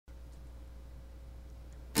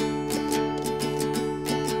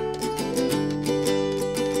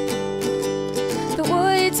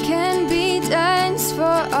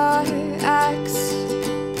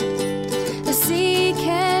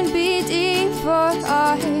for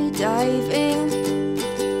our diving.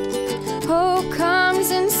 Hope comes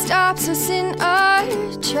and stops us in our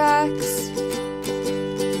tracks.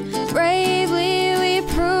 Bravely we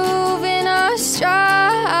prove in our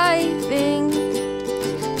striving,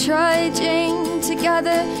 trudging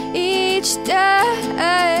together each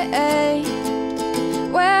day.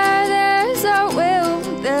 Where there's a will,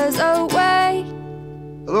 there's a way.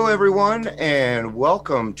 Hello, everyone, and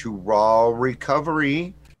welcome to Raw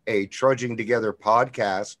Recovery, a Trudging Together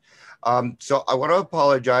podcast. So I want to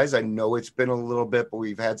apologize. I know it's been a little bit, but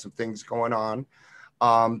we've had some things going on.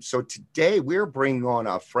 So today we're bringing on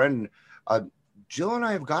a friend. Jill and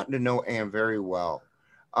I have gotten to know Ann very well.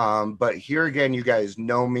 But here again, you guys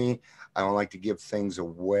know me. I don't like to give things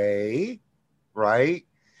away, right?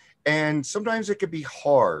 And sometimes it can be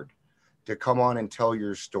hard to come on and tell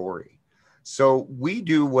your story. So we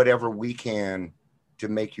do whatever we can to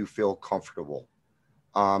make you feel comfortable.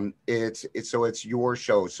 It's your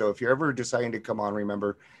show. So if you're ever deciding to come on,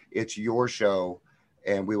 remember it's your show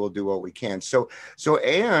and we will do what we can. So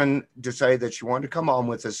Ann decided that she wanted to come on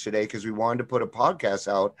with us today because we wanted to put a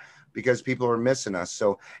podcast out because people are missing us.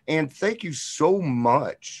 So Ann, thank you so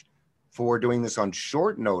much for doing this on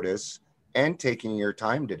short notice and taking your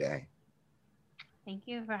time today. Thank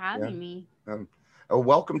you for having me.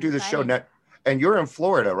 Welcome to the show. And you're in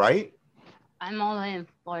Florida, right? I'm all in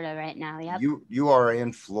Florida right now. Yep. You are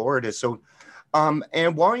in Florida. So,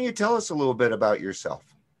 and why don't you tell us a little bit about yourself?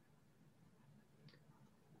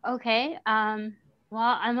 Okay. Well,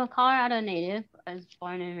 I'm a Colorado native. I was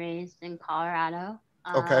born and raised in Colorado.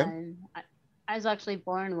 Okay. I was actually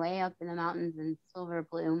born way up in the mountains in Silver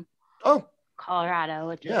Plume, Colorado,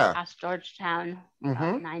 which is past Georgetown,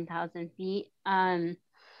 about 9,000 feet.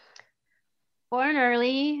 Born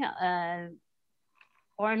early,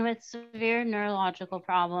 born with severe neurological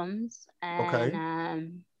problems.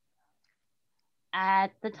 And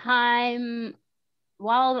at the time,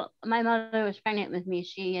 while my mother was pregnant with me,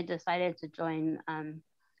 she had decided to join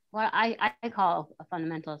what I call a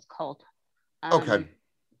fundamentalist cult.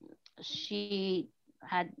 She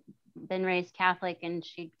had been raised Catholic and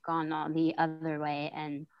she'd gone all the other way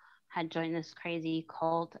and had joined this crazy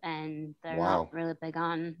cult, and they're not really big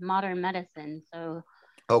on modern medicine. So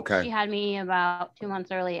she had me about 2 months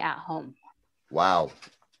early at home. Wow.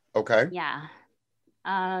 Okay. Yeah.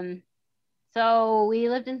 So we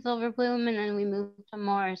lived in Silver Plume and then we moved to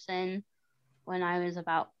Morrison when I was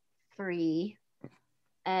about 3.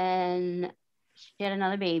 And she had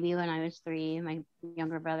another baby when I was 3. My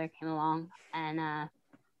younger brother came along, and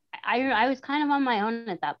I was kind of on my own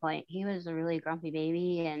at that point. He was a really grumpy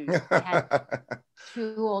baby, and I had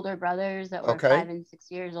 2 older brothers that were 5 and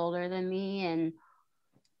 6 years older than me, and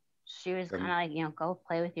she was kind of like, go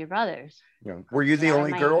play with your brothers. Yeah. Were you the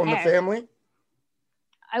only girl in the family?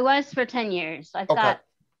 I was for 10 years. I've got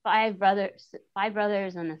 5 brothers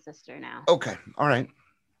and a sister now. Okay. All right.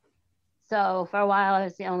 So for a while I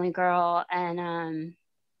was the only girl, and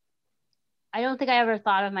I don't think I ever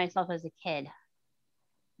thought of myself as a kid,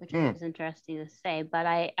 which is interesting to say, but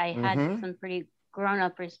I had some pretty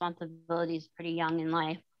grown-up responsibilities pretty young in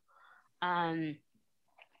life. I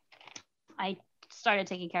started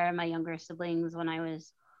taking care of my younger siblings when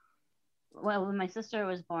when my sister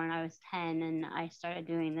was born, I was 10, and I started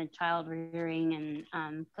doing the child rearing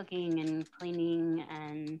and cooking and cleaning,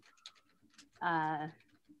 and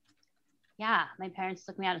my parents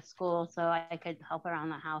took me out of school so I could help around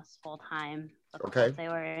the house full time. Because they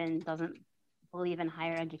were doesn't believe in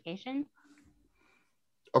higher education.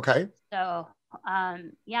 Okay. So,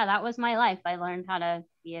 that was my life. I learned how to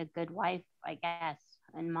be a good wife, I guess,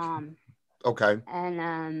 and mom. Okay.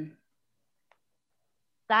 And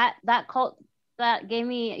that cult, that gave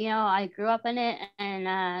me, I grew up in it,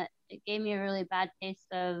 and it gave me a really bad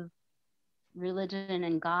taste of religion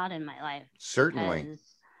and God in my life. Certainly.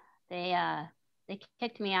 They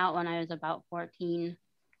kicked me out when I was about 14.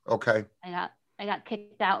 Okay. I got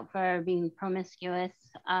kicked out for being promiscuous.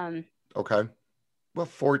 Okay. Well,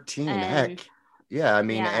 14, heck. Yeah, I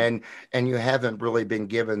mean, and you haven't really been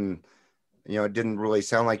given, it didn't really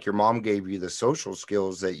sound like your mom gave you the social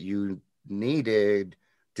skills that you needed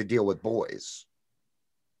to deal with boys.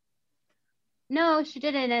 No, she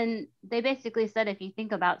didn't. And they basically said, if you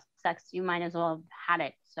think about sex, you might as well have had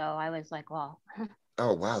it. So I was like, well.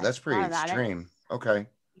 Oh, wow. That's pretty extreme. Okay.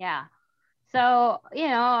 Yeah. So,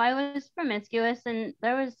 I was promiscuous, and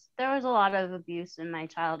there was a lot of abuse in my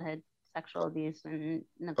childhood, sexual abuse and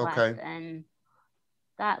neglect. And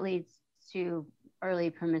that leads to early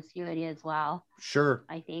promiscuity as well. Sure.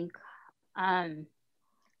 I think.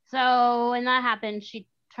 So when that happened, she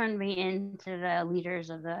turned me into the leaders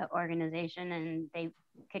of the organization, and they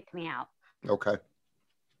kicked me out. Okay.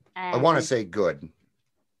 I And want to say good.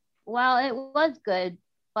 well, it was good,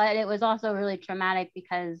 but it was also really traumatic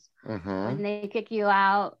because Mm-hmm. when they kick you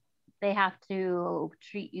out, they have to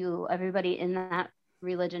treat you, everybody in that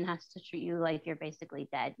religion has to treat you like you're basically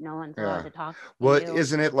dead. No one's allowed Yeah. to talk to Well, you.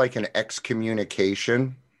 isn't it like an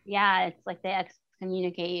excommunication? Yeah, it's like they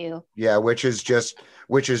excommunicate you. Yeah, which is just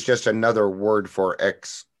another word for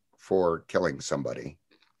killing somebody.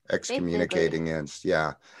 Basically. Excommunicating is,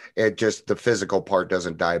 yeah. It just the physical part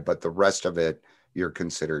doesn't die, but the rest of it you're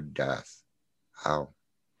considered death. How?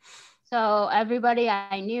 So everybody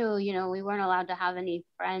I knew, we weren't allowed to have any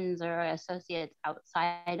friends or associates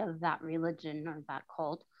outside of that religion or that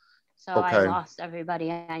cult. So I Okay. lost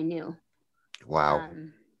everybody I knew. Wow.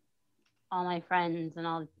 All my friends and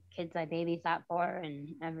all the kids I babysat for,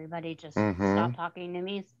 and everybody just Mm-hmm. stopped talking to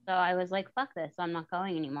me. So I was like, fuck this, I'm not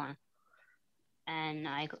going anymore. And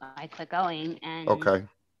I quit going. And Okay.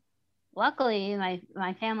 luckily,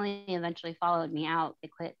 my family eventually followed me out. They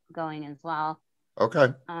quit going as well.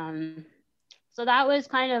 Okay. So that was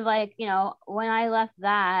kind of like, when I left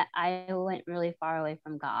that, I went really far away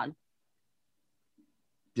from God.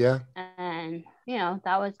 Yeah. And,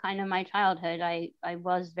 that was kind of my childhood. I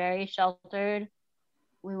was very sheltered.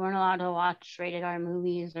 We weren't allowed to watch rated R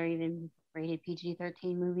movies or even rated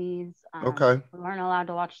PG-13 movies. Okay. We weren't allowed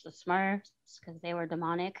to watch the Smurfs because they were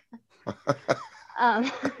demonic.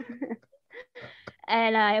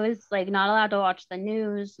 And I was like not allowed to watch the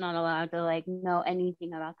news, not allowed to like know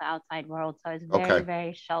anything about the outside world. So I was very, Okay.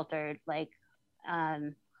 very sheltered.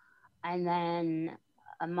 And then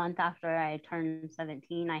a month after I turned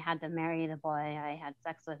 17, I had to marry the boy I had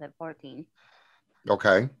sex with at 14.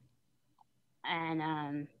 Okay. And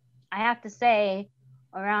I have to say,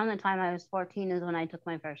 around the time I was 14 is when I took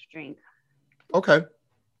my first drink. Okay.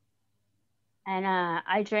 And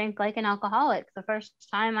I drank like an alcoholic. The first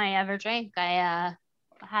time I ever drank, I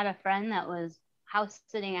had a friend that was house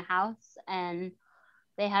sitting a house, and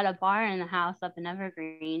they had a bar in the house up in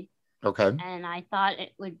Evergreen. Okay. And I thought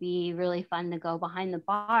it would be really fun to go behind the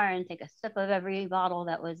bar and take a sip of every bottle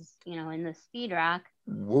that was, in the speed rack.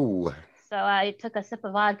 Woo. So I took a sip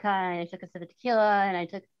of vodka, and I took a sip of tequila, and I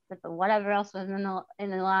took a sip of whatever else was in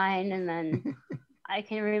the line, and then I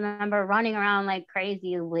can remember running around like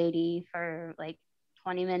crazy lady for like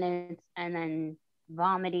 20 minutes and then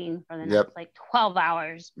vomiting for the next like 12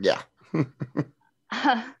 hours. Yeah.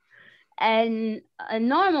 And a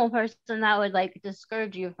normal person that would like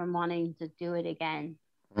discourage you from wanting to do it again.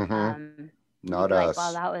 Mm-hmm. Not like, us.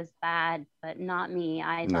 well, that was bad, but not me.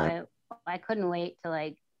 I thought I couldn't wait to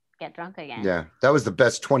like get drunk again. Yeah, that was the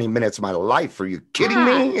best 20 minutes of my life. Are you kidding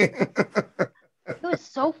me? It was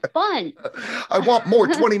so fun. I want more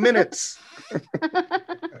 20 minutes.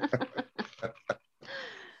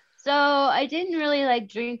 So I didn't really like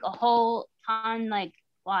drink a whole ton like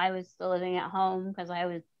while I was still living at home because I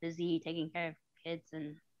was busy taking care of kids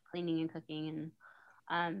and cleaning and cooking.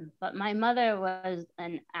 And but my mother was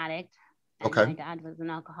an addict and my dad was an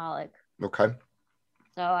alcoholic. Okay.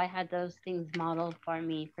 So I had those things modeled for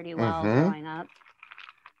me pretty well growing up.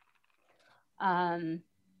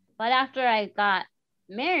 But after I got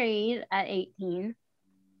married at 18,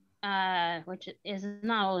 which is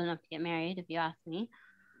not old enough to get married, if you ask me.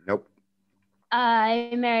 Nope.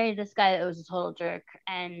 I married this guy that was a total jerk,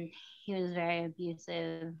 and he was very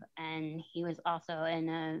abusive, and he was also in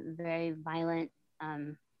a very violent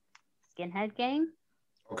skinhead gang.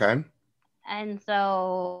 Okay. And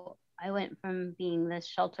so I went from being this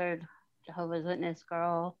sheltered Jehovah's Witness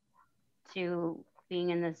girl to being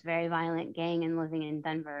in this very violent gang and living in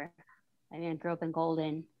Denver. I mean, I grew up in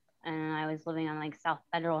Golden, and I was living on like South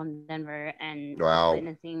Federal in Denver and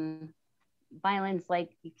witnessing violence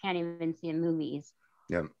like you can't even see in movies.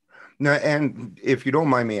 Yeah. No, and if you don't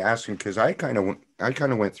mind me asking, because I kind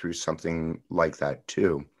of went through something like that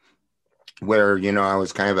too, where I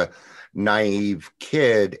was kind of a naive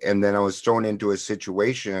kid, and then I was thrown into a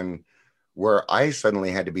situation where I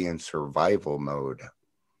suddenly had to be in survival mode,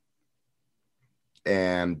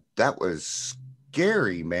 and that was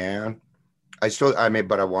scary, man.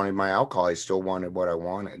 But I wanted my alcohol. I still wanted what I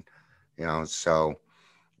wanted, so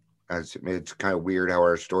it's kind of weird how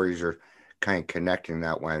our stories are kind of connecting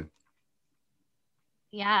that way.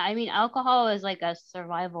 Yeah, I mean, alcohol is like a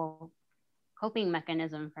survival coping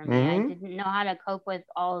mechanism for me. I didn't know how to cope with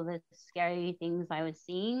all of the scary things I was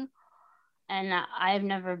seeing, and I've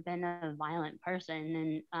never been a violent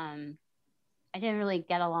person, and I didn't really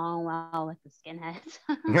get along well with the skinheads.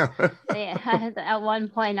 At one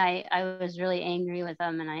point, I was really angry with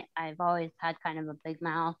them, and I've always had kind of a big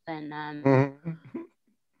mouth, and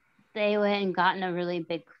they went and got in a really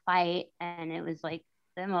big fight, and it was like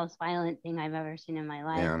the most violent thing I've ever seen in my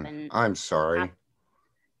life. Man, And I'm sorry.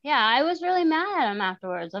 yeah, I was really mad at him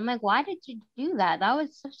afterwards. I'm like, why did you do that? That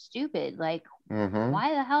was so stupid. Like, Mm-hmm.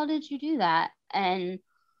 why the hell did you do that? And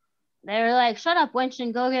they were like, shut up, wench,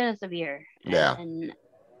 and go get us a beer. Yeah. And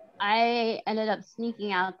I ended up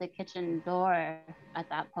sneaking out the kitchen door at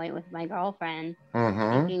that point with my girlfriend,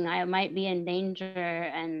 Mm-hmm. thinking I might be in danger.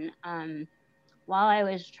 And while I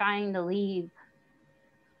was trying to leave,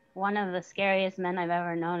 one of the scariest men I've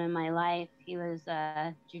ever known in my life, he was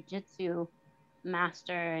a jujitsu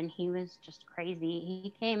master, and he was just crazy.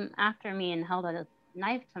 He came after me and held a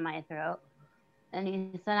knife to my throat. And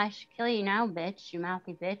he said, I should kill you now, bitch, you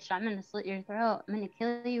mouthy bitch. I'm going to slit your throat. I'm going to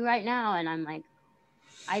kill you right now. And I'm like,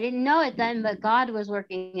 I didn't know it then, but God was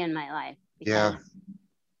working in my life. Because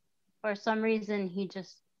for some reason, he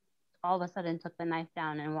just all of a sudden took the knife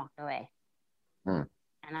down and walked away. Hmm.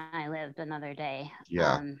 And I lived another day.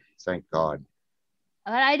 Yeah. Thank God.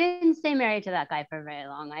 But I didn't stay married to that guy for very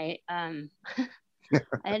long. I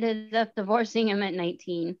ended up divorcing him at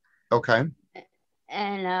 19. Okay.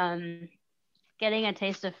 And getting a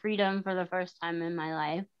taste of freedom for the first time in my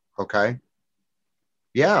life. Okay.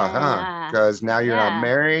 Yeah, because now you're not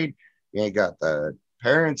married. You ain't got the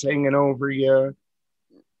parents hanging over you.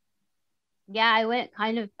 Yeah, I went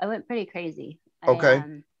pretty crazy. Okay.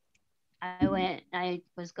 I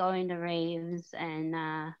was going to raves, and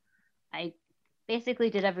I basically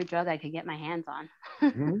did every drug I could get my hands on.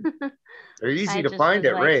 Mm-hmm. They're easy to find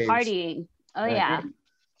at raves. Partying. Oh yeah.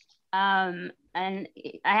 And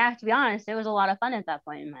I have to be honest, it was a lot of fun at that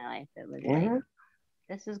point in my life. It was like,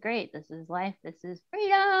 this is great. This is life. This is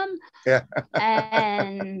freedom. Yeah.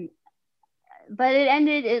 But it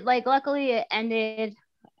ended. Luckily, it ended.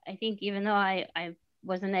 I think even though I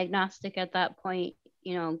was an agnostic at that point,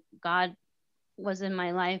 God was in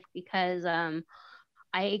my life because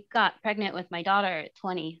I got pregnant with my daughter at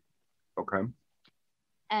 20. Okay.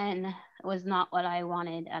 And it was not what I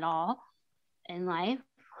wanted at all in life.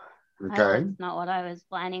 Okay. It's not what I was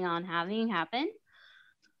planning on having happen.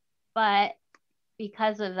 But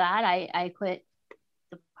because of that, I quit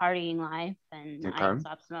the partying life, and I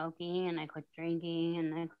stopped smoking, and I quit drinking,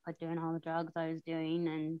 and I quit doing all the drugs I was doing,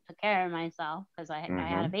 and took care of myself because I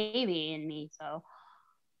had a baby in me. So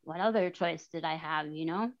what other choice did I have,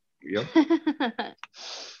 Yep.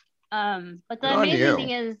 But the amazing thing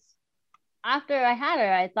is, after I had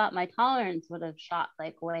her, I thought my tolerance would have shot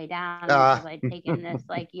way down because I'd taken this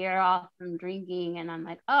year off from drinking, and I'm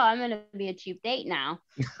like, oh, I'm gonna be a cheap date now.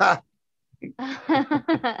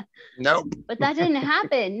 Nope. But that didn't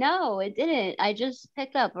happen. No, it didn't. I just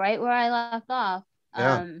picked up right where I left off.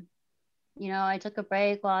 Yeah. I took a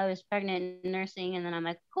break while I was pregnant and nursing, and then I'm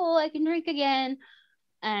like, cool, I can drink again.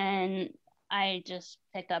 And I just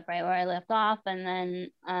picked up right where I left off, and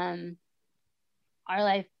then our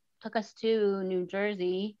life took us to New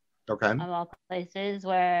Jersey, of all places,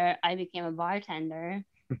 where I became a bartender.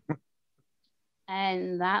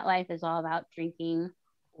 And that life is all about drinking.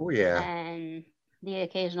 Oh, yeah. And the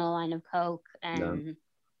occasional line of Coke. And,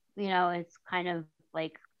 it's kind of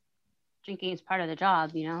like drinking is part of the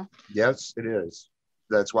job, Yes, it is.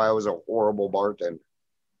 That's why I was a horrible bartender.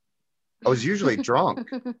 I was usually drunk.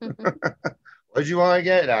 What'd you want to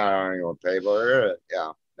get? I don't even want to pay for it.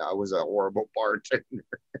 Yeah. I was a horrible bartender.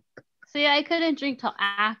 See, I couldn't drink till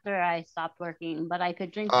after I stopped working, but I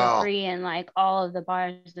could drink for free in all of the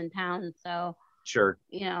bars in town. So sure,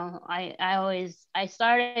 I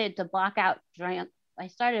started to block out drink. I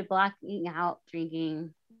started blocking out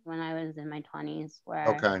drinking when I was in my 20s.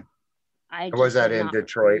 Where was that in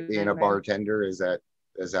Detroit? Being a bartender, is that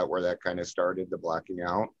where that kind of started, the blacking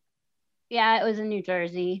out? Yeah, it was in New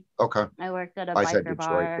Jersey. Okay. I worked at a biker said Detroit,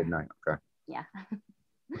 bar. didn't I? Okay. Yeah.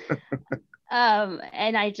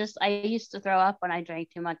 And I used to throw up when I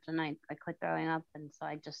drank too much, and I quit throwing up, and so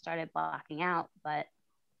I just started blacking out. But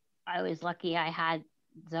I was lucky I had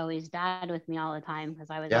Zoe's dad with me all the time, because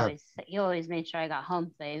I was he always made sure I got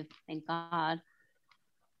home safe, thank God.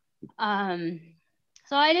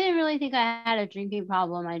 So I didn't really think I had a drinking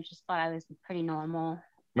problem. I just thought I was pretty normal.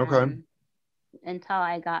 Okay. Until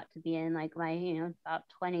I got to be in my about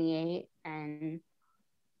 28, and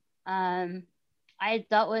I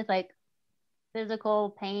dealt with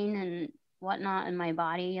physical pain and whatnot in my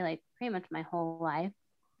body pretty much my whole life.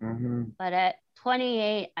 But at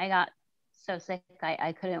 28, I got so sick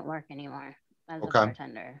I couldn't work anymore as a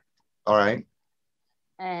bartender. All right.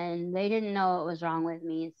 And they didn't know what was wrong with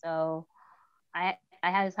me, so I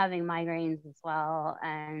was having migraines as well,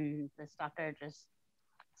 and this doctor just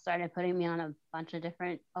started putting me on a bunch of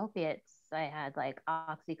different opiates. I had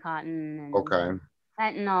Oxycontin and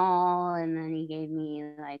fentanyl, and then he gave me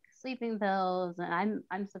like sleeping pills, and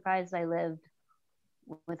I'm surprised I lived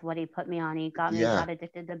with what he put me on. He Yeah. got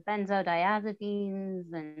addicted to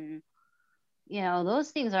benzodiazepines, and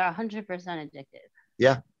those things are 100% addictive.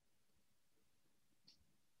 Yeah.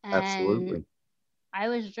 And Absolutely. I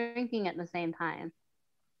was drinking at the same time,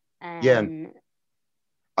 Yeah. And and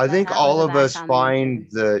I think that was all a of bad us find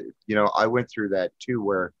combination. I went through that too,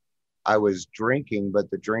 where I was drinking, but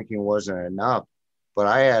the drinking wasn't enough. But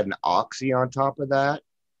I had an oxy on top of that.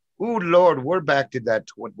 Oh Lord, we're back to that.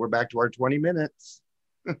 We're back to our 20 minutes.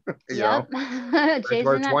 Yep. Back to our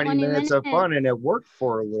Chasing that 20 20 minutes of minutes. fun, and it worked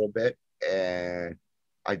for a little bit, and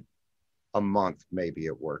a month maybe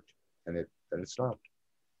it worked, and then it stopped.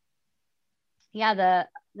 Yeah,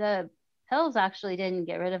 the pills actually didn't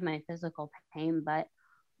get rid of my physical pain, but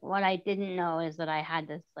what I didn't know is that I had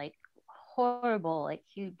this like horrible, like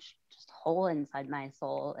huge just hole inside my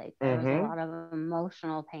soul. Like there was a Mm-hmm. lot of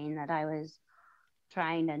emotional pain that I was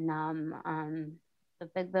trying to numb. The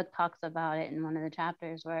big book talks about it in one of the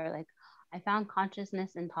chapters where like I found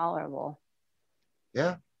consciousness intolerable.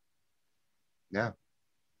 Yeah, yeah,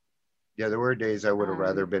 yeah. There were days I would have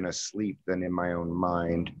rather Um, been asleep than in my own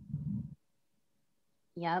mind.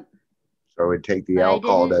 yep. So I would take the But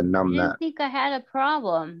alcohol to I numb didn't that. think I had a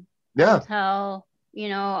problem Yeah. until,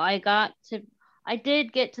 I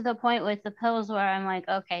did get to the point with the pills where I'm like,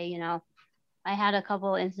 okay, I had a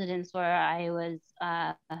couple incidents where I was,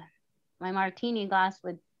 my martini glass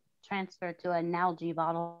would transfer to an Nalgene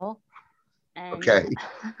bottle. And Okay.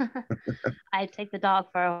 I'd take the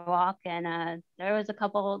dog for a walk. And there was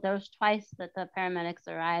twice that the paramedics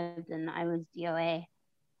arrived and I was DOA. I was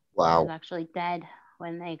Wow. actually dead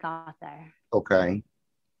when they got there. Okay.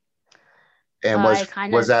 So And I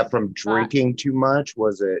kind was of that from thought drinking too much?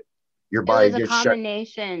 Was it your it body was a just shut?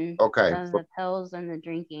 combination Okay. of the pills and the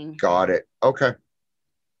drinking. Got it. Okay.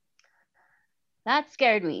 That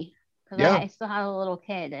scared me because Yeah. I still had a little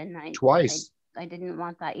kid and Twice. I didn't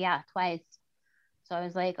want that. Yeah, twice. So I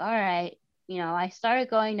was like, all right, I started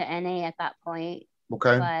going to NA at that point,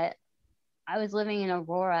 Okay. but I was living in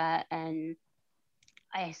Aurora and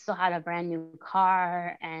I still had a brand new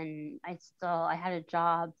car and I had a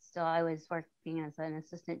job. Still, I was working as an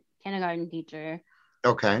assistant kindergarten teacher.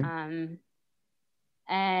 Okay. Um,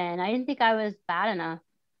 and I didn't think I was bad enough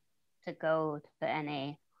to go to the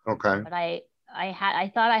NA. Okay. But I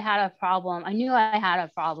thought I had a problem. I knew I had a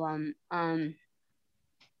problem.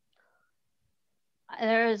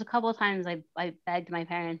 There was a couple of times I begged my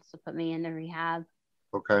parents to put me into rehab,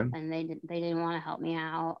 Okay. and they didn't want to help me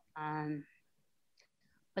out.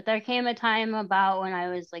 But there came a time about when I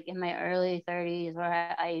was like in my early 30s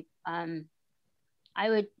where I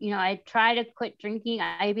would, I'd try to quit drinking.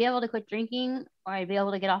 I'd be able to quit drinking or I'd be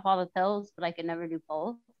able to get off all the pills, but I could never do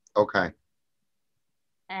both. Okay.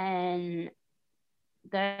 And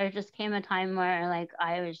there just came a time where like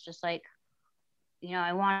I was just like,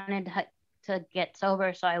 I wanted to get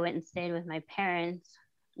sober, so I went and stayed with my parents.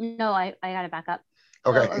 No, I got to back up.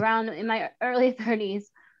 So Okay. around in my early 30s,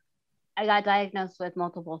 I got diagnosed with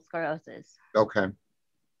multiple sclerosis. Okay.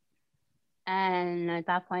 And at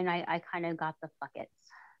that point, I kind of got the buckets.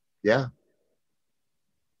 Yeah.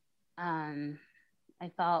 I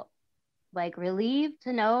felt like relieved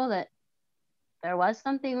to know that there was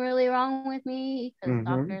something really wrong with me because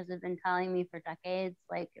doctors have been telling me for decades,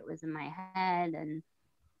 like it was in my head and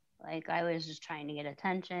like I was just trying to get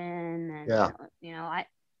attention. And, Yeah.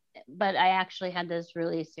 But I actually had this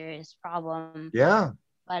really serious problem. Yeah.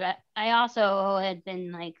 But I also had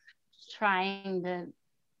been like trying to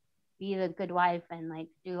be the good wife and like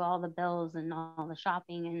do all the bills and all the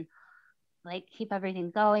shopping and like keep everything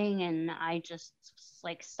going. And I just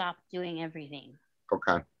like stopped doing everything.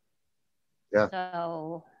 Okay. Yeah.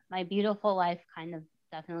 So my beautiful life kind of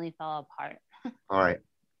definitely fell apart. All right.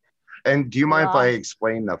 And do you mind if I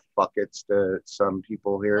explain the buckets to some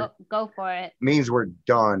people here? Go for it. Means we're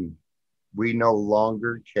done. We no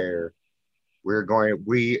longer care.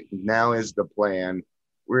 Now is the plan.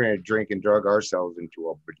 We're going to drink and drug ourselves into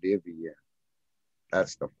oblivion.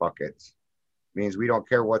 That's the buckets. Means we don't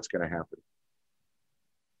care what's going to happen.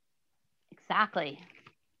 Exactly.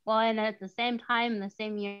 Well, and at the same time, the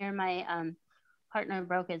same year, my partner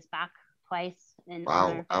broke his back twice on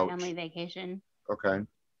our family vacation. Okay.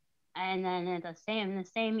 And then at the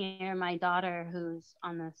same year, my daughter, who's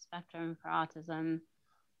on the spectrum for autism,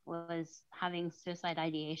 was having suicide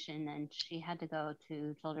ideation, and she had to go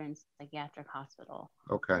to Children's Psychiatric Hospital.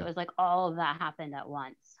 Okay. So it was like all of that happened at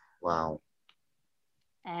once. Wow.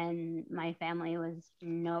 And my family was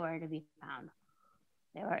nowhere to be found.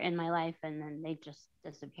 they were in my life, and then they just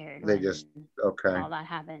disappeared. They when just okay. all that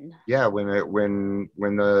happened. Yeah, when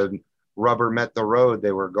the rubber met the road,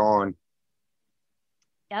 they were gone.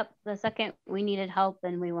 Yep. The second we needed help,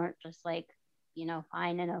 and we weren't just like,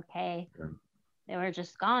 fine and okay. Yeah. They were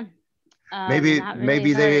just gone. Maybe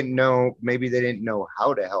really they didn't know. Maybe they didn't know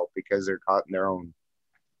how to help because they're caught in their own,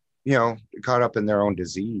 caught up in their own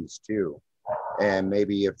disease too. And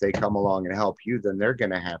maybe if they come along and help you, then they're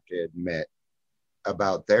going to have to admit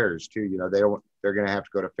about theirs too. They're going to have to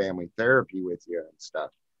go to family therapy with you and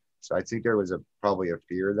stuff. So I think there was probably a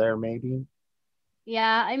fear there, maybe.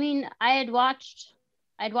 Yeah, I mean, I'd watched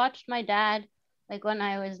my dad, like when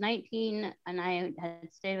I was 19 and I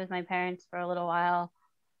had stayed with my parents for a little while.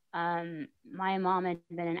 My mom had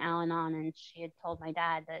been in Al-Anon, and she had told my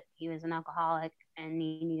dad that he was an alcoholic and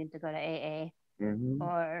he needed to go to AA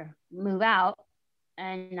or move out.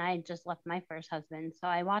 And I just left my first husband. So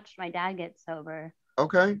I watched my dad get sober.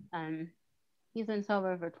 Okay. He's been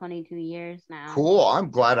sober for 22 years now. Cool. I'm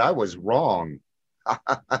glad I was wrong.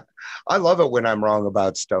 I love it when I'm wrong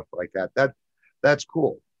about stuff like that. That's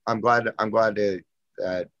cool. I'm glad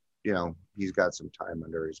that he's got some time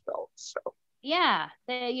under his belt. So yeah,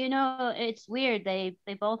 it's weird. They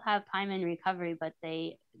both have time in recovery, but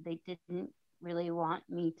they didn't really want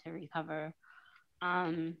me to recover.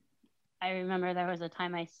 I remember there was a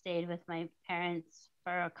time I stayed with my parents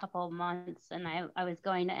for a couple of months, and I was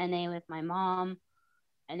going to NA with my mom,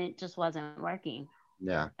 and it just wasn't working.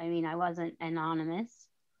 Yeah. I mean, I wasn't anonymous,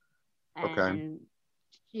 and okay.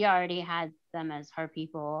 She already had them as her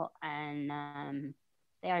people, and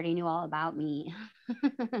they already knew all about me.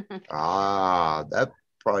 That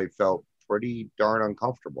probably felt pretty darn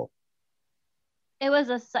uncomfortable. It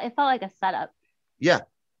felt like a setup. Yeah,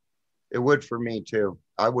 it would for me too.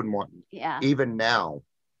 I wouldn't want. Yeah. Even now,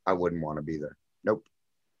 I wouldn't want to be there. Nope.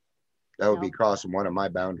 That would be crossing one of my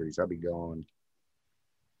boundaries. I'd be going.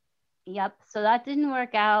 Yep. So that didn't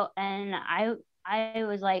work out, and I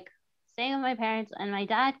was like staying with my parents, and my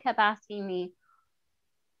dad kept asking me,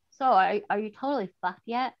 "So are you totally fucked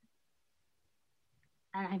yet?"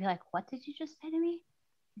 And I'd be like, "What did you just say to me?"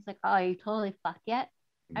 He's like, "Oh, are you totally fucked yet?"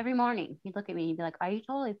 Every morning he'd look at me and he'd be like, "Are you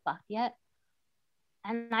totally fucked yet?"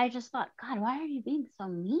 And I just thought, God, why are you being so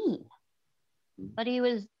mean? But he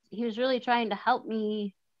was really trying to help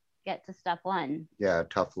me get to step one. Yeah,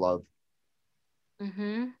 tough love.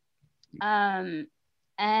 And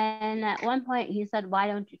at one point he said, "Why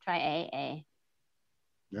don't you try AA?"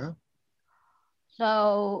 Yeah.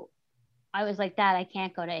 So I was like, "Dad, I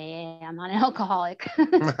can't go to AA. I'm not an alcoholic."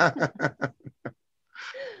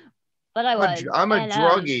 But I was. I'm a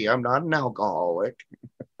druggie. I'm not an alcoholic.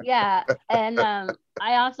 Yeah. And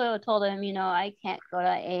I also told him, I can't go to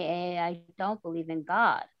AA. I don't believe in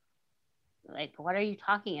God. Like, what are you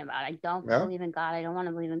talking about? I don't believe in God. I don't want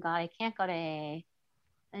to believe in God. I can't go to AA.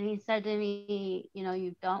 And he said to me,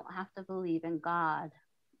 you don't have to believe in God.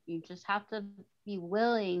 You just have to be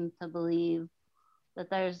willing to believe that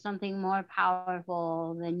there's something more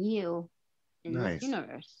powerful than you in this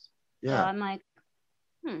universe. Yeah. So I'm like,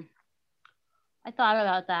 I thought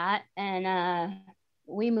about that, and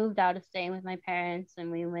we moved out of staying with my parents,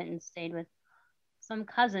 and we went and stayed with some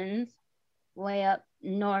cousins way up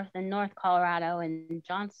north in North Colorado in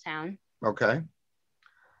Johnstown. Okay.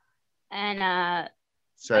 And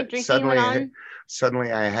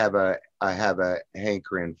suddenly I have a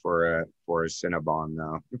hankering for a Cinnabon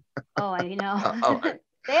now. Oh, I know.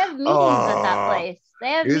 They have meetings at that place. They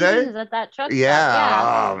have meetings at that truck stop.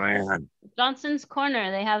 Yeah. Oh man. Johnson's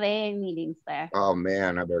Corner. They have AA meetings there. Oh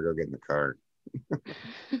man, I better go get in the car.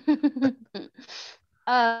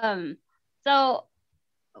 So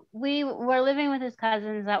we were living with his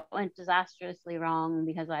cousins. That went disastrously wrong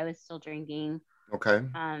because I was still drinking. Okay.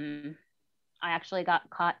 I actually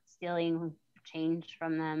got caught stealing change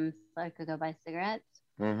from them so I could go buy cigarettes.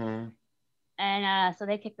 And so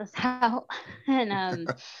they kicked us out.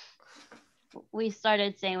 And we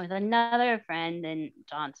started staying with another friend in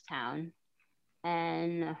Johnstown.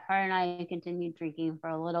 And her and I continued drinking for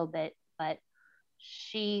a little bit, but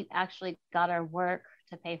she actually got her work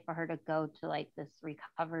to pay for her to go to like this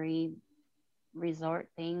recovery resort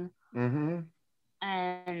thing. And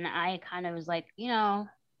I kind of was like,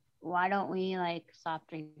 why don't we like stop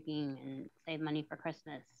drinking and save money for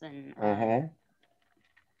Christmas? And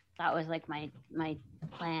that was like my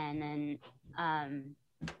plan. And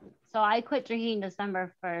so I quit drinking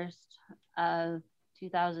December 1st of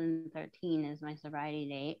 2013 is my sobriety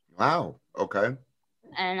date. Wow. Okay.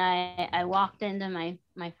 And I walked into my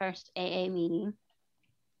first AA meeting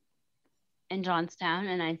in Johnstown,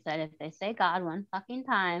 and I said, if they say God one fucking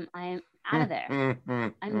time, I am out of there.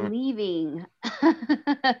 I'm leaving.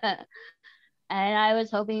 And I was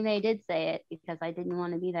hoping they did say it because I didn't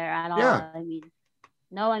want to be there at all. Yeah. I mean,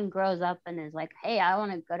 no one grows up and is like, hey, I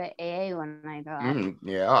want to go to AA when I grow up.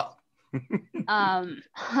 Yeah.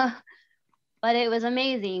 But it was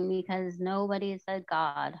amazing because nobody said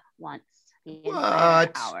God once the What?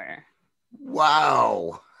 entire hour.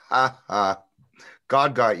 Wow.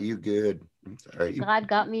 God got you good. I'm sorry. God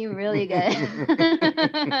got me really good.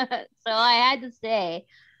 So I had to stay.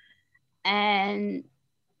 And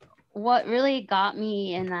what really got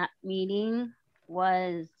me in that meeting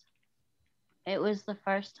was it was the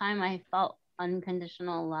first time I felt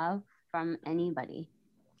unconditional love from anybody.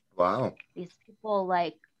 Wow. These people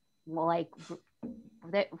one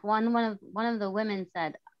of the women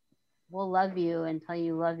said, we'll love you until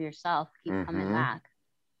you love yourself. Keep coming back.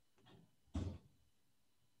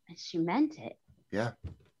 And she meant it. Yeah.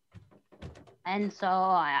 And so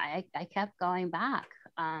I kept going back.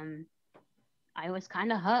 I was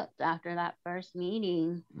kind of hooked after that first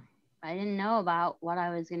meeting. I didn't know about what I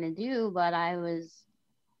was going to do, but I was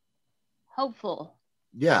hopeful.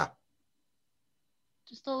 Yeah.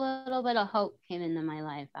 Just a little bit of hope came into my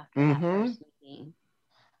life after that first meeting.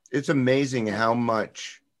 It's amazing how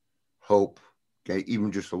much hope, okay,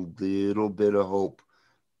 even just a little bit of hope,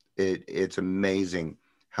 it's amazing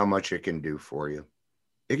how much it can do for you.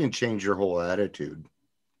 It can change your whole attitude.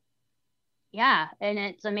 Yeah, and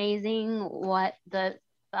it's amazing what the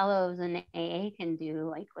fellows in AA can do.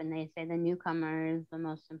 Like when they say the newcomer is the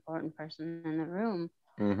most important person in the room.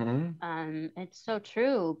 It's so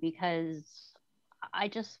true because I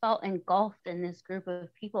just felt engulfed in this group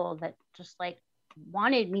of people that just like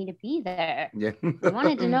wanted me to be there. Yeah. They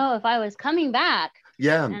wanted to know if I was coming back.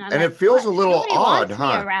 Yeah. And like, it feels a little nobody odd, wants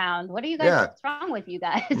huh? Me around. What are you guys? What's wrong with you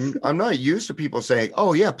guys? I'm not used to people saying,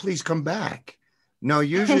 oh yeah, please come back. No,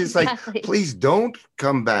 usually it's like, please don't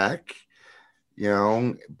come back. You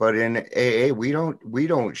know, but in AA, we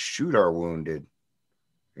don't shoot our wounded.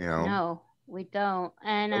 You know. No, we don't.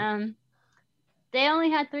 And they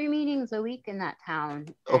only had 3 meetings a week in that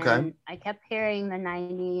town. Okay. And I kept hearing the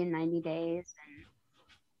 90 and 90 days.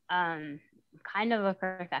 And kind of a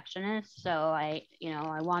perfectionist. So I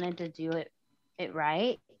wanted to do it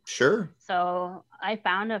right. Sure. So I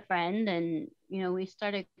found a friend and, we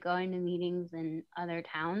started going to meetings in other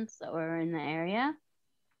towns that were in the area.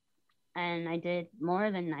 And I did more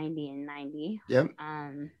than 90 and 90. Yep.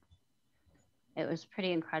 It was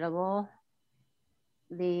pretty incredible.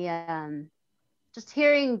 The just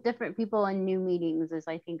hearing different people in new meetings is,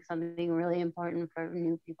 I think, something really important for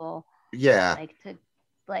new people. Yeah. Like to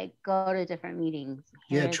go to different meetings.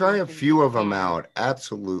 Yeah, try a few of them out.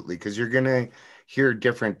 Absolutely, because you're gonna hear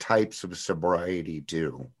different types of sobriety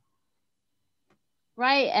too.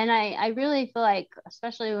 Right, and I really feel like,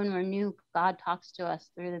 especially when we're new, God talks to us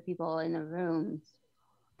through the people in the rooms.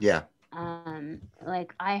 Yeah.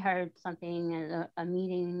 Like I heard something at a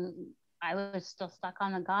meeting. I was still stuck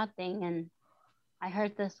on the God thing, and I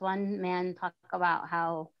heard this one man talk about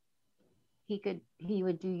how he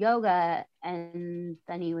would do yoga and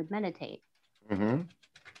then he would meditate.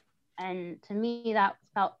 And to me, that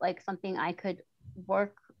felt like something I could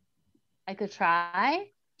try.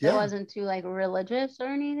 Yeah. It wasn't too like religious or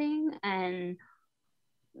anything, and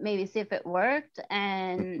maybe see if it worked.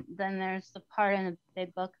 And then there's the part in the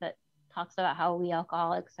big book that talks about how we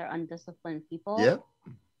alcoholics are undisciplined people. Yep.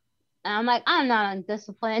 And I'm like, I'm not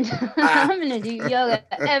undisciplined. I'm gonna do yoga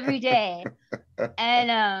every day.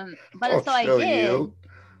 And but so I did.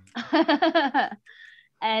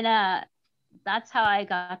 And that's how I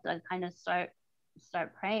got to kind of start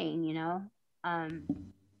praying,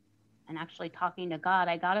 and actually talking to God.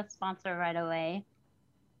 I got a sponsor right away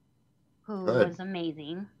who was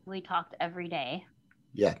amazing. We talked every day.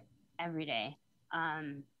 Yeah. Every day.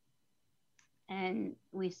 And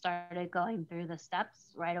we started going through the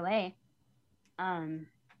steps right away.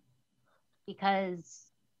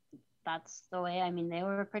 Because that's the way, they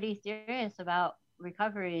were pretty serious about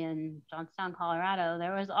recovery in Johnstown, Colorado.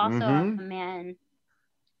 There was also a man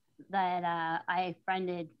that I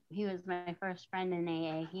friended. He was my first friend in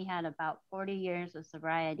AA. He had about 40 years of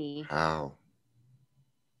sobriety. Wow.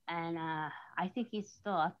 And I think he's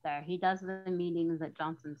still up there. He does the meetings at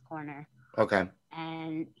Johnson's Corner. Okay.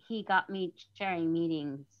 And he got me sharing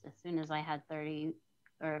meetings as soon as I had 3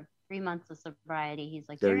 months of sobriety. He's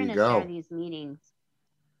like, you're going to share these meetings.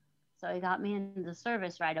 So he got me into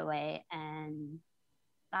service right away. And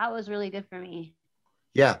that was really good for me.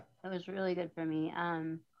 Yeah. It was really good for me.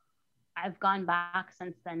 I've gone back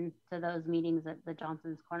since then to those meetings at the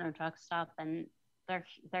Johnson's Corner truck stop, and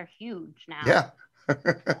they're huge now. Yeah.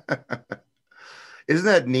 Isn't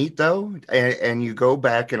that neat though? And you go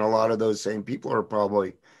back and a lot of those same people are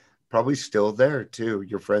probably still there too.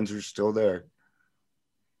 Your friends are still there.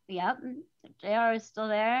 Yep, JR is still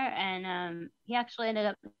there, and he actually ended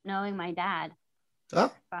up knowing my dad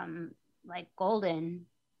Oh, from like Golden.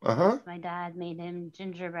 uh-huh. My dad made him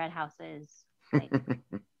gingerbread houses. Like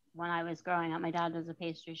when I was growing up, my dad was a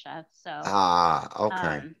pastry chef, so Ah,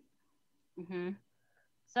 okay. mhm.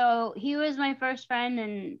 So he was my first friend,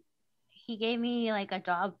 and he gave me like a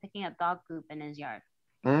job picking up dog poop in his yard.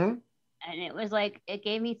 Hmm. And it was like, it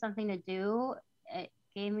gave me something to do. It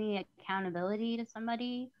gave me accountability to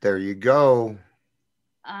somebody. There you go.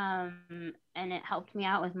 And it helped me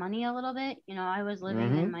out with money a little bit. You know, I was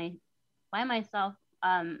living Hmm. by myself.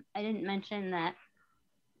 I didn't mention that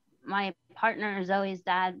my partner Zoe's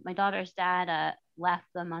dad, my daughter's dad, left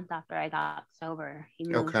the month after I got sober. He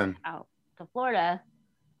moved Okay. out to Florida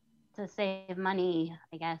to save money,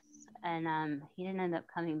 I guess, and he didn't end up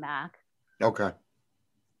coming back. Okay.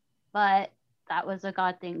 But that was a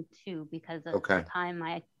God thing too, because at Okay. the time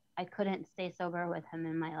I couldn't stay sober with him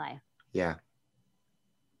in my life. Yeah.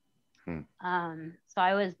 So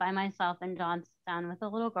I was by myself in Johnstown with a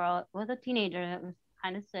little girl, with a teenager that was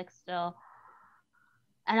kind of sick still.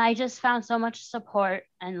 And I just found so much support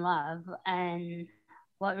and love. And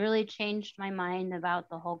what really changed my mind about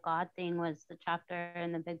the whole God thing was the chapter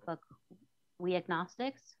in the big book, We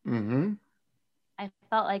Agnostics. Mm-hmm. I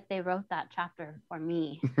felt like they wrote that chapter for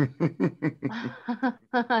me.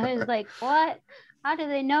 I was like, what? How do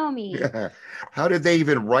they know me? Yeah. How did they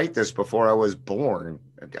even write this before I was born?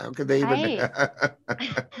 How could they even?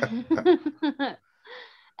 Right.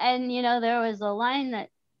 And you know, there was a line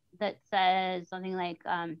that says something like,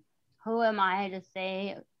 who am I to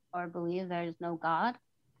say or believe there's no God?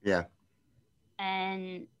 Yeah.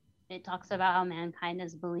 And it talks about how mankind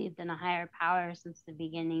has believed in a higher power since the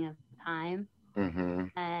beginning of time.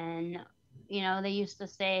 Mm-hmm. And you know, they used to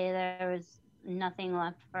say there was nothing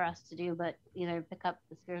left for us to do but either pick up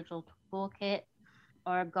the spiritual toolkit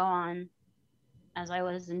or go on as I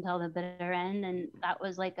was until the bitter end. And that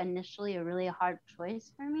was like initially a really hard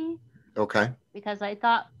choice for me. Okay. Because I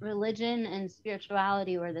thought religion and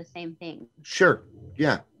spirituality were the same thing. Sure.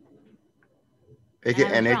 Yeah.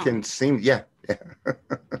 And It can seem, yeah.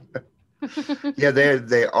 Yeah,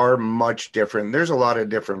 they are much different. There's a lot of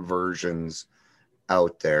different versions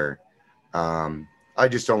out there. I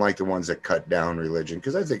just don't like the ones that cut down religion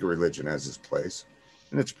because I think religion has its place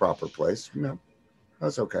and its proper place. No,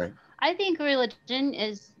 that's okay. I think religion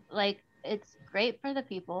is like, it's great for the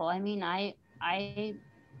people. I mean, I've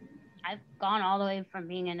gone all the way from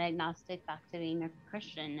being an agnostic back to being a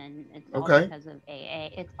Christian, and it's all Okay. because of AA.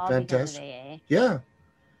 It's all because of Fantastic. AA. Yeah.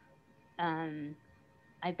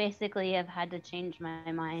 I basically have had to change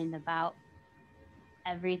my mind about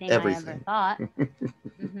everything I ever Everything. thought.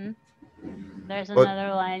 Mm-hmm. There's But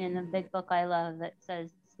another line in the big book I love that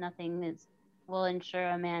says nothing will ensure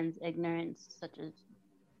a man's ignorance, such as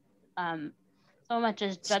so much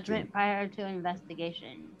as judgment prior to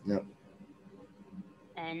investigation. Yep.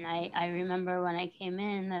 And I remember when I came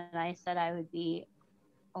in that I said I would be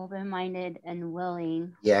open-minded and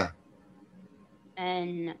willing. Yeah.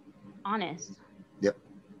 And honest. Yep.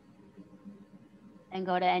 And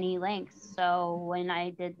go to any lengths. So when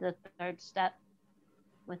I did the third step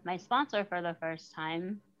with my sponsor for the first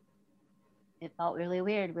time, it felt really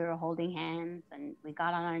weird. We were holding hands and we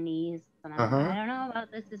got on our knees. And I'm like, I don't know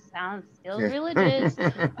about this. This feels religious.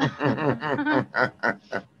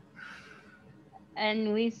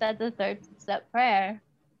 And we said the third step prayer.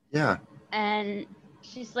 Yeah. And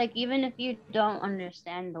she's like, even if you don't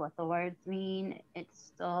understand what the words mean, it's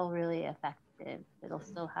still really effective. It'll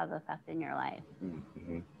still have effect in your life.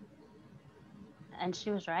 Mm-hmm. And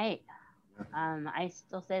she was right. I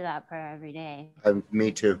still say that prayer every day.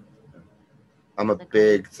 Me too. I'm a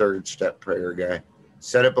big third step prayer guy.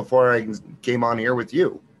 Said it before I came on here with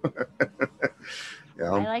you.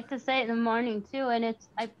 Yeah. I like to say it in the morning too, and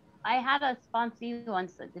I had a sponsee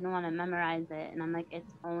once that didn't want to memorize it, and I'm like,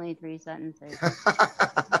 it's only 3 sentences.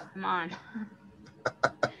 Come on.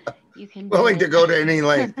 You can willing to go to any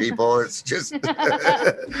length, people. It's just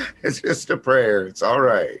it's just a prayer. It's all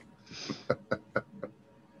right.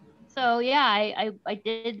 So yeah, I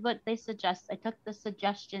did what they suggest. I took the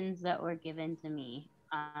suggestions that were given to me.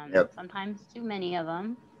 Sometimes too many of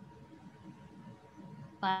them.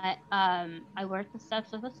 But I worked the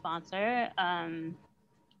steps with a sponsor, and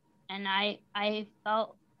I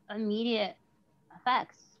felt immediate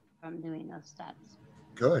effects from doing those steps.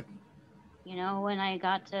 Good. You know, when I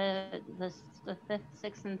got to the 5th,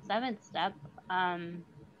 6th, and 7th step,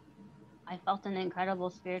 I felt an incredible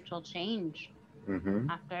spiritual change. Mm-hmm.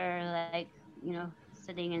 After like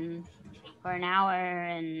sitting in for an hour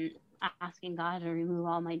and asking God to remove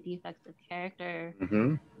all my defects of character,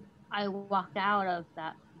 Mm-hmm. I walked out of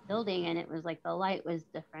that building and it was like the light was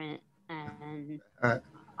different, and Uh,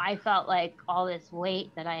 I felt like all this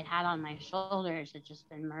weight that I had on my shoulders had just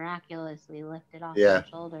been miraculously lifted off Yeah. my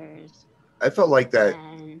shoulders. I felt like that.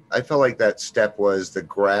 And I felt like that step was the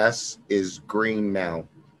grass is green now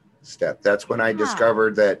step. That's when I Yeah.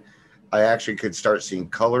 discovered that I actually could start seeing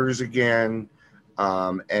colors again.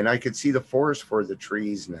 And I could see the forest for the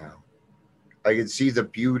trees now. I could see the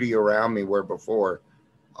beauty around me where before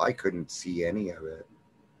I couldn't see any of it.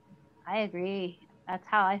 I agree. That's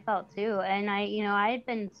how I felt too. And I had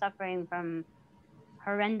been suffering from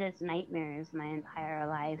horrendous nightmares my entire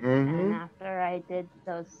life. Mhm. And after I did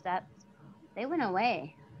those steps, they went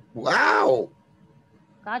away. Wow.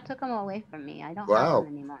 God took them away from me. I don't Wow. have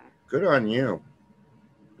them anymore. Good on you.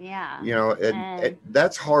 Yeah. You know, And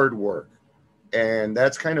that's hard work. And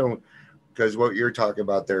that's kind of because what you're talking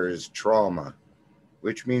about there is trauma,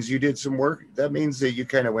 which means you did some work. That means that you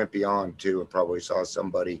kind of went beyond too and probably saw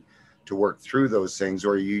somebody to work through those things,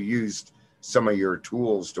 or you used some of your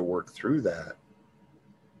tools to work through that.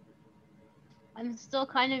 I'm still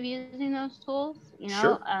kind of using those tools,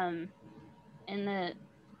 Sure. In the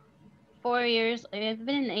 4 years, I've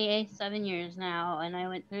been in AA 7 years now, and I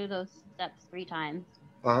went through those steps 3 times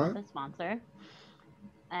Uh-huh. with a sponsor.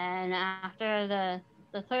 And after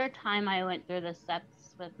the third time I went through the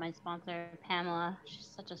steps with my sponsor, Pamela, she's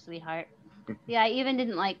such a sweetheart. Yeah, I even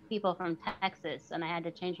didn't like people from Texas, and I had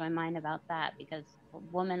to change my mind about that because the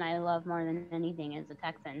woman I love more than anything is a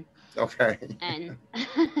Texan. Okay. And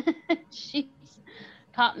she's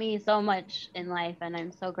taught me so much in life, and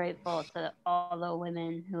I'm so grateful to all the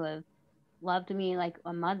women who have loved me like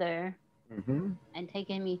a mother Mm-hmm. and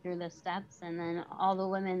taken me through the steps, and then all the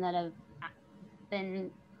women that have been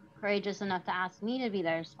courageous enough to ask me to be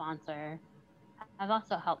their sponsor have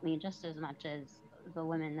also helped me just as much as the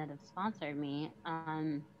women that have sponsored me.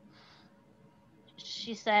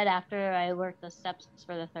 She said after I worked the steps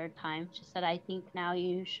for the third time, she said, I think now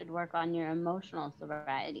you should work on your emotional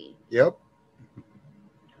sobriety. Yep.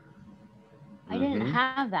 I didn't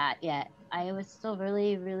have that yet. I was still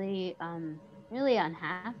really, really, really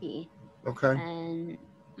unhappy. Okay. And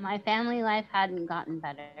my family life hadn't gotten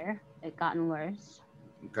better. It gotten worse.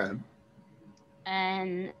 Okay.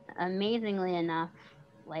 And amazingly enough,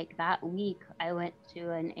 like that week, I went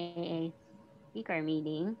to an AA speaker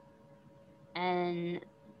meeting. And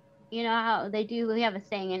you know how they do, we have a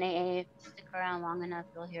saying in AA, if you stick around long enough,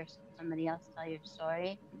 you'll hear somebody else tell your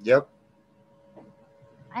story. Yep.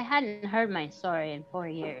 I hadn't heard my story in 4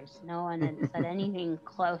 years. No one had said anything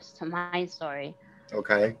close to my story.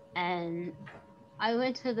 Okay. And I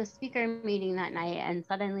went to the speaker meeting that night, and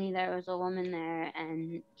suddenly there was a woman there,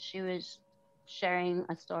 and she was sharing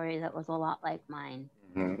a story that was a lot like mine.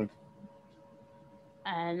 Mm-hmm.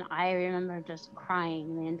 And I remember just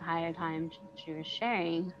crying the entire time she was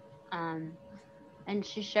sharing. And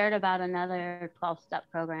she shared about another 12-step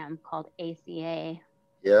program called ACA.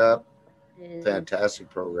 Yep. Fantastic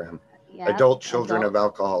program. Yep, Adult Children of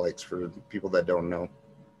Alcoholics, for people that don't know.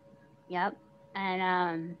 Yep.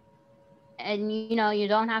 And you know, you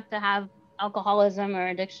don't have to have alcoholism or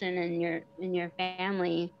addiction in your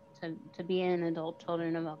family to be an adult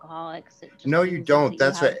children of alcoholics. No, you don't.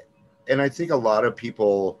 That's what, and I think a lot of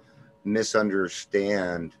people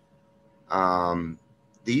misunderstand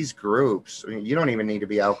these groups. I mean, you don't even need to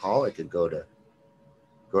be alcoholic and go to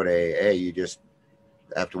AA. You just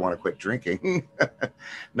have to want to quit drinking.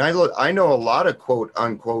 And I know a lot of quote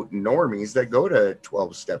unquote normies that go to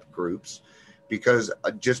 12-step groups because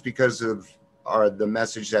of the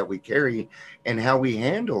message that we carry and how we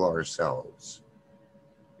handle ourselves.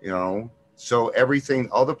 You know, so everything,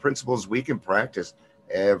 all the principles we can practice,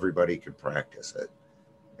 everybody can practice it.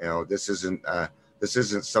 You know, this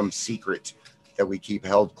isn't some secret that we keep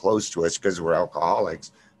held close to us because we're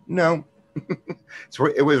alcoholics. No. So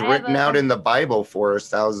it was written out in the Bible for us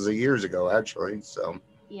thousands of years ago, actually. So.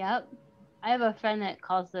 Yep. I have a friend that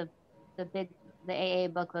calls the AA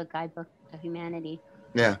book the guidebook to humanity.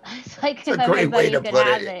 Yeah. It's like it's if a great way to put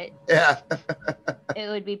it. Yeah. It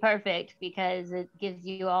would be perfect because it gives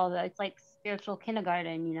you it's like spiritual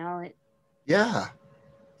kindergarten, you know. It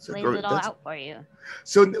lays it all out for you.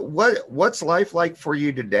 So what's life like for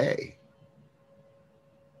you today?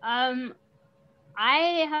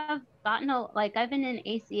 I have gotten I've been in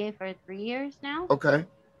ACA for 3 years now. Okay.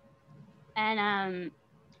 And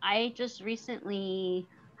I just recently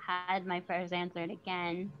had my prayers answered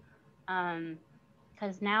again.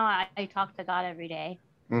 Because now I talk to God every day.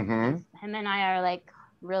 Mm-hmm. Him and I are like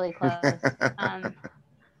really close.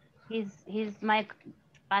 He's my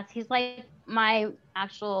best. He's like my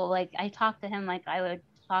actual, like, I talk to him like I would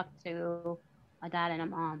talk to a dad and a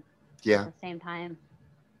mom Yeah. at the same time.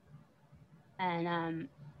 And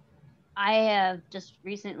I have just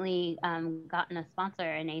recently gotten a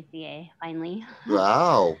sponsor in ACA finally,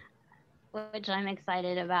 Wow. which I'm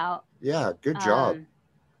excited about. Yeah. Good job.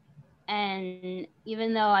 And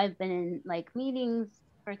even though I've been in like meetings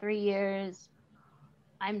for 3 years,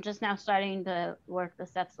 I'm just now starting to work the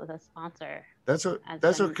steps with a sponsor. That's I'm-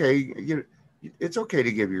 okay. It's okay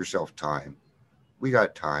to give yourself time. We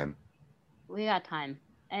got time. We got time.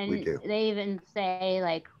 And We do. they even say,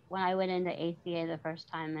 like, when I went into ACA the first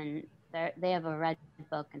time, and they have a red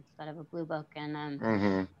book instead of a blue book, and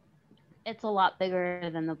Mm-hmm. it's a lot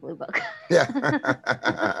bigger than the blue book. Yeah.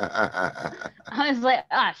 I was like,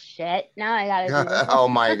 oh shit, now I gotta do this. Oh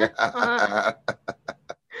my God.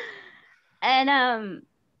 And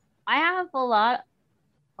I have a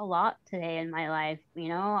lot today in my life. You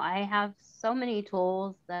know, I have so many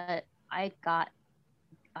tools that I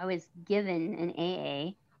was given in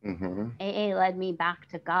AA. Mm-hmm. AA led me back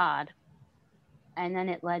to God, and then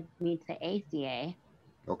it led me to ACA.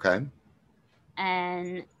 Okay.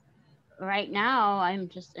 And right now I'm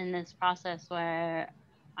just in this process where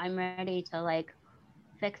I'm ready to like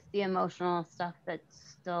fix the emotional stuff that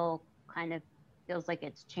still kind of feels like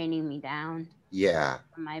it's chaining me down Yeah.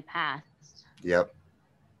 from my past. Yep.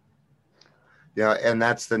 Yeah, and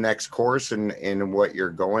that's the next course in what you're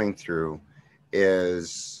going through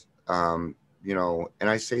is and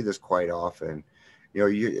I say this quite often,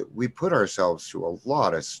 we put ourselves through a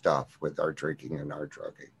lot of stuff with our drinking and our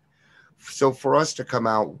drugging. So for us to come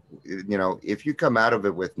out, if you come out of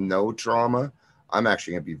it with no trauma, I'm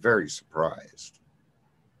actually going to be very surprised.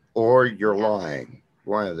 Or you're lying.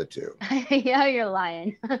 One of the two. Yeah, you're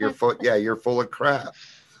lying. You're full of crap.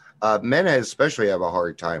 Men especially have a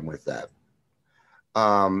hard time with that.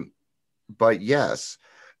 But yes,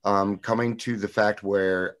 coming to the fact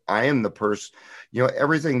where I am the person,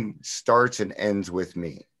 everything starts and ends with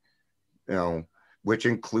me, which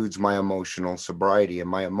includes my emotional sobriety. And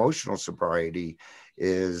my emotional sobriety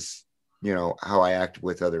is, how I act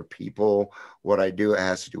with other people, what I do. It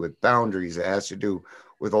has to do with boundaries. It has to do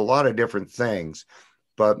with a lot of different things.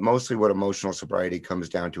 But mostly what emotional sobriety comes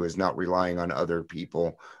down to is not relying on other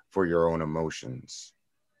people for your own emotions.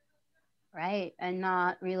 Right. And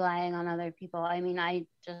not relying on other people. I mean, I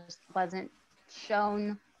just wasn't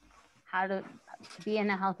shown how to be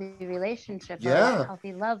in a healthy relationship or what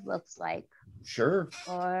healthy love looks like. Sure.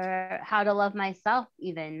 Or how to love myself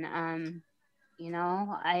even. I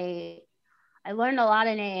learned a lot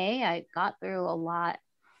in AA. I got through a lot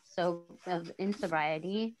in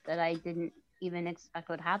sobriety that I didn't even expect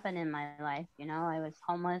would happen in my life. I was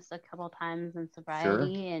homeless a couple times in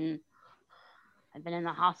sobriety, and I've been in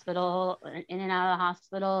the hospital, in and out of the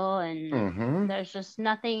hospital, and there's just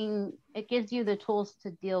nothing. It gives you the tools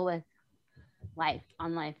to deal with life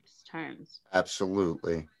on life's terms.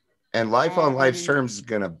 Absolutely. And life on life's terms is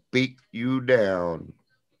going to beat you down.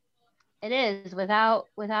 It is without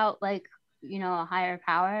like, a higher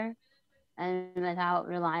power, and without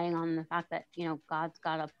relying on the fact that, God's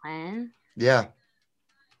got a plan. Yeah.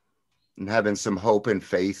 And having some hope and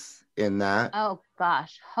faith in that. Oh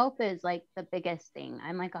gosh, hope is like the biggest thing.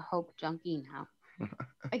 I'm like a hope junkie now.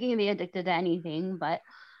 I can be addicted to anything, but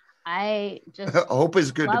I just hope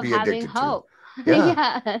is good to be addicted hope.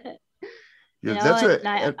 to. Yeah. That's what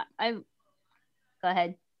I go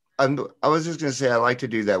ahead. I was just going to say, I like to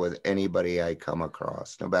do that with anybody I come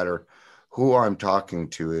across, no matter who I'm talking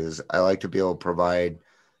to. Is I like to be able to provide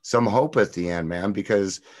some hope at the end, man,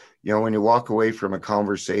 because when you walk away from a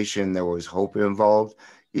conversation, there was hope involved.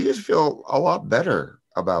 You just feel a lot better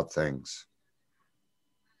about things.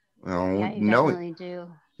 Yeah, you definitely do.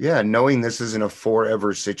 Yeah, knowing this isn't a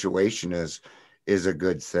forever situation is a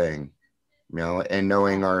good thing. And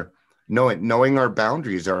knowing our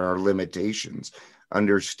boundaries or our limitations,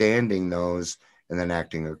 understanding those, and then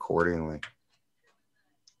acting accordingly.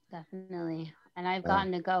 Definitely. And I've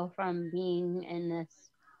gotten to go from being in this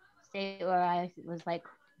state where I was like,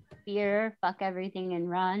 fear, fuck everything and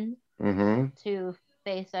run, to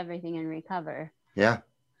face everything and recover. Yeah.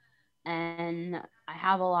 And I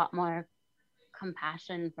have a lot more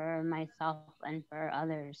compassion for myself and for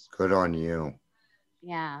others. Good on you.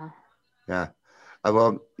 Yeah. Yeah.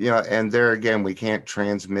 Well, and there again, we can't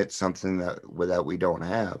transmit something that we don't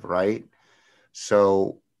have, right?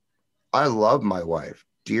 So I love my wife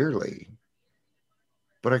dearly,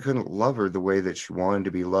 but I couldn't love her the way that she wanted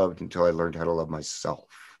to be loved until I learned how to love myself.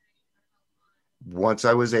 Once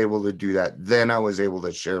I was able to do that, then I was able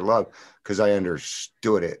to share love because I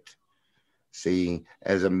understood it. See,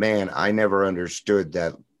 as a man, I never understood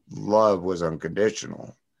that love was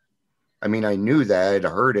unconditional. I mean, I knew that, I'd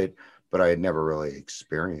heard it, but I had never really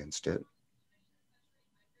experienced it.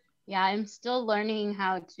 Yeah, I'm still learning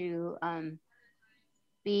how to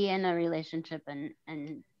be in a relationship,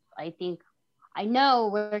 and I think I know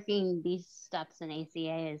working these steps in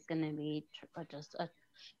ACA is going to be just a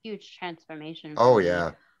huge transformation for Oh, me,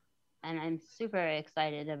 yeah, and I'm super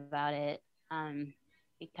excited about it,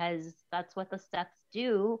 because that's what the steps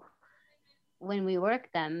do. When we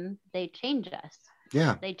work them, they change us.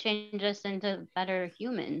 yeah, They change us into better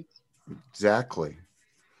humans. exactly.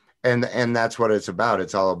 And that's what it's about.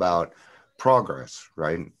 It's all about progress,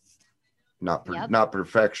 right? Yep. Not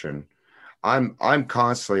perfection. I'm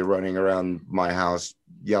constantly running around my house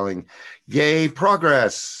yelling, "Yay,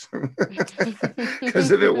 progress!"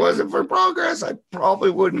 Because if it wasn't for progress, I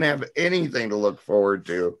probably wouldn't have anything to look forward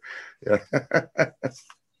to.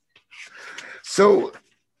 So,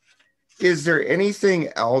 is there anything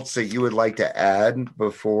else that you would like to add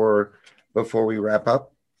before we wrap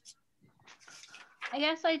up? I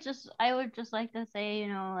guess I would just like to say,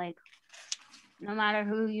 like, no matter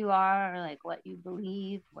who you are, or like what you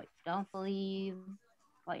believe, what you don't believe,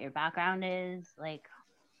 what your background is, like,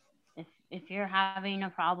 if you're having a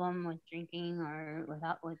problem with drinking or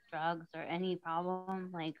with drugs or any problem,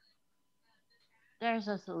 like, there's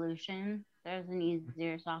a solution. There's an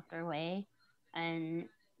easier, softer way, and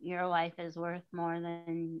your life is worth more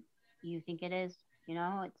than you think it is.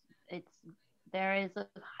 It's there is a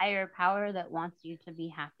higher power that wants you to be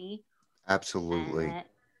happy, and Absolutely. that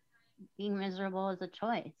being miserable is a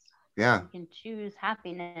choice. Yeah. We can choose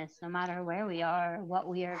happiness no matter where we are or what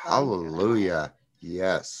we are going through in life. Hallelujah.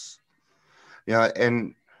 Yes. Yeah,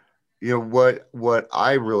 and what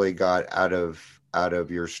I really got out of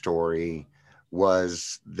your story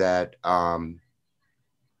was that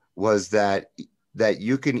that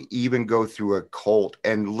you can even go through a cult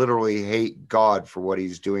and literally hate God for what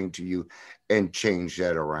he's doing to you and change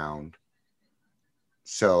that around.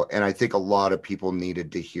 So, and I think a lot of people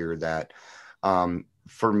needed to hear that.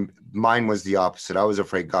 For mine was the opposite. I was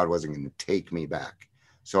afraid God wasn't going to take me back.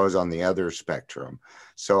 So I was on the other spectrum.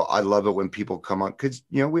 So I love it when people come on because,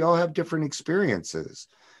 we all have different experiences.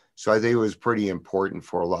 So I think it was pretty important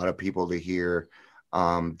for a lot of people to hear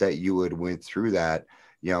that you had went through that,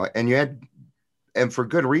 and you had, and for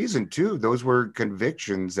good reason too. Those were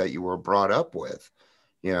convictions that you were brought up with,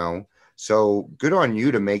 you know. So good on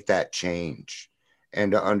you to make that change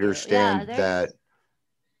and to Thank you. Yeah, understand that.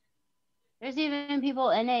 there's even people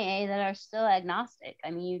in AA that are still agnostic.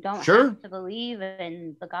 I mean, you don't have Sure. to believe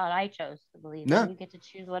in the God I chose to believe in. Yeah. You get to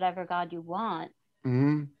choose whatever God you want.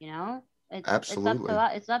 Hmm. You know, it's up Absolutely.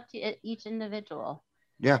 to each individual.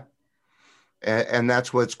 Yeah. And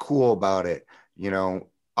that's what's cool about it.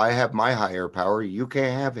 I have my higher power. You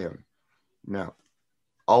can't have him. No.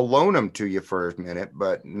 I'll loan him to you for a minute,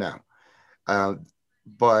 but no. Uh,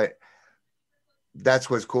 but that's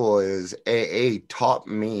what's cool is AA taught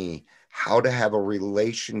me how to have a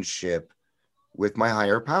relationship with my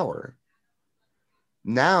higher power.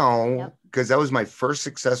 Now, Yep. because that was my first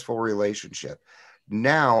successful relationship,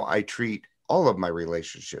 now I treat all of my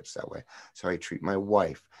relationships that way. So I treat my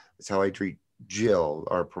wife. That's how I treat Jill,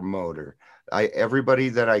 our promoter. Everybody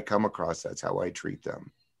that I come across, that's how I treat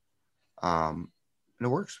them. And it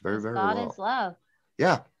works very, Because very God is well. love.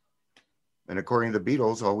 Yeah. And according to the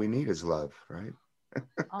Beatles, all we need is love, right?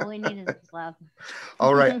 All we need is love.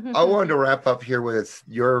 All right. I wanted to wrap up here with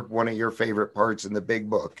one of your favorite parts in the big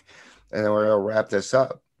book. And then we're going to wrap this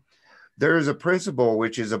up. There is a principle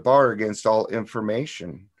which is a bar against all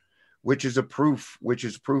information, which is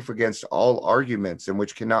proof against all arguments, and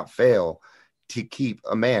which cannot fail to keep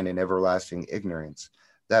a man in everlasting ignorance.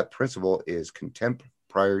 That principle is contempt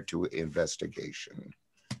prior to investigation.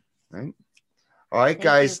 Right? All right, Thank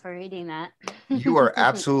guys. you for reading that. You are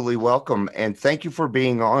absolutely welcome. And thank you for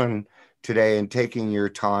being on today and taking your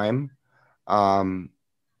time. When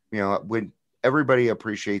everybody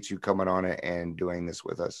appreciates you coming on it and doing this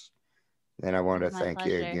with us. And I want to My thank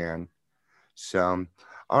you pleasure. again. So,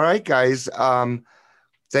 all right, guys.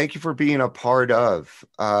 Thank you for being a part of,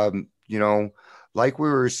 like we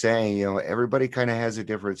were saying, everybody kind of has a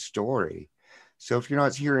different story. So if you're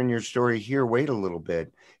not hearing your story here, wait a little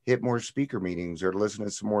bit, hit more speaker meetings or listen to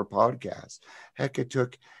some more podcasts. Heck, it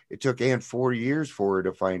took Ann 4 years for her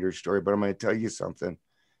to find her story, but I'm going to tell you something.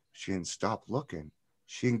 She didn't stop looking.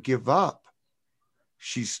 She didn't give up.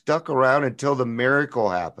 She stuck around until the miracle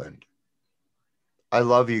happened. I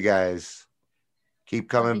love you guys. Keep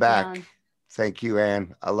coming back. John. Thank you,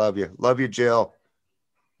 Ann. I love you. Love you, Jill.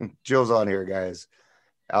 Jill's on here, guys.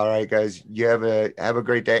 All right, guys. You have a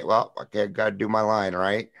great day. Well, okay, gotta do my line,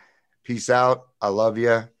 right? Peace out. I love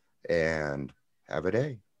you and have a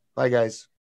day. Bye, guys.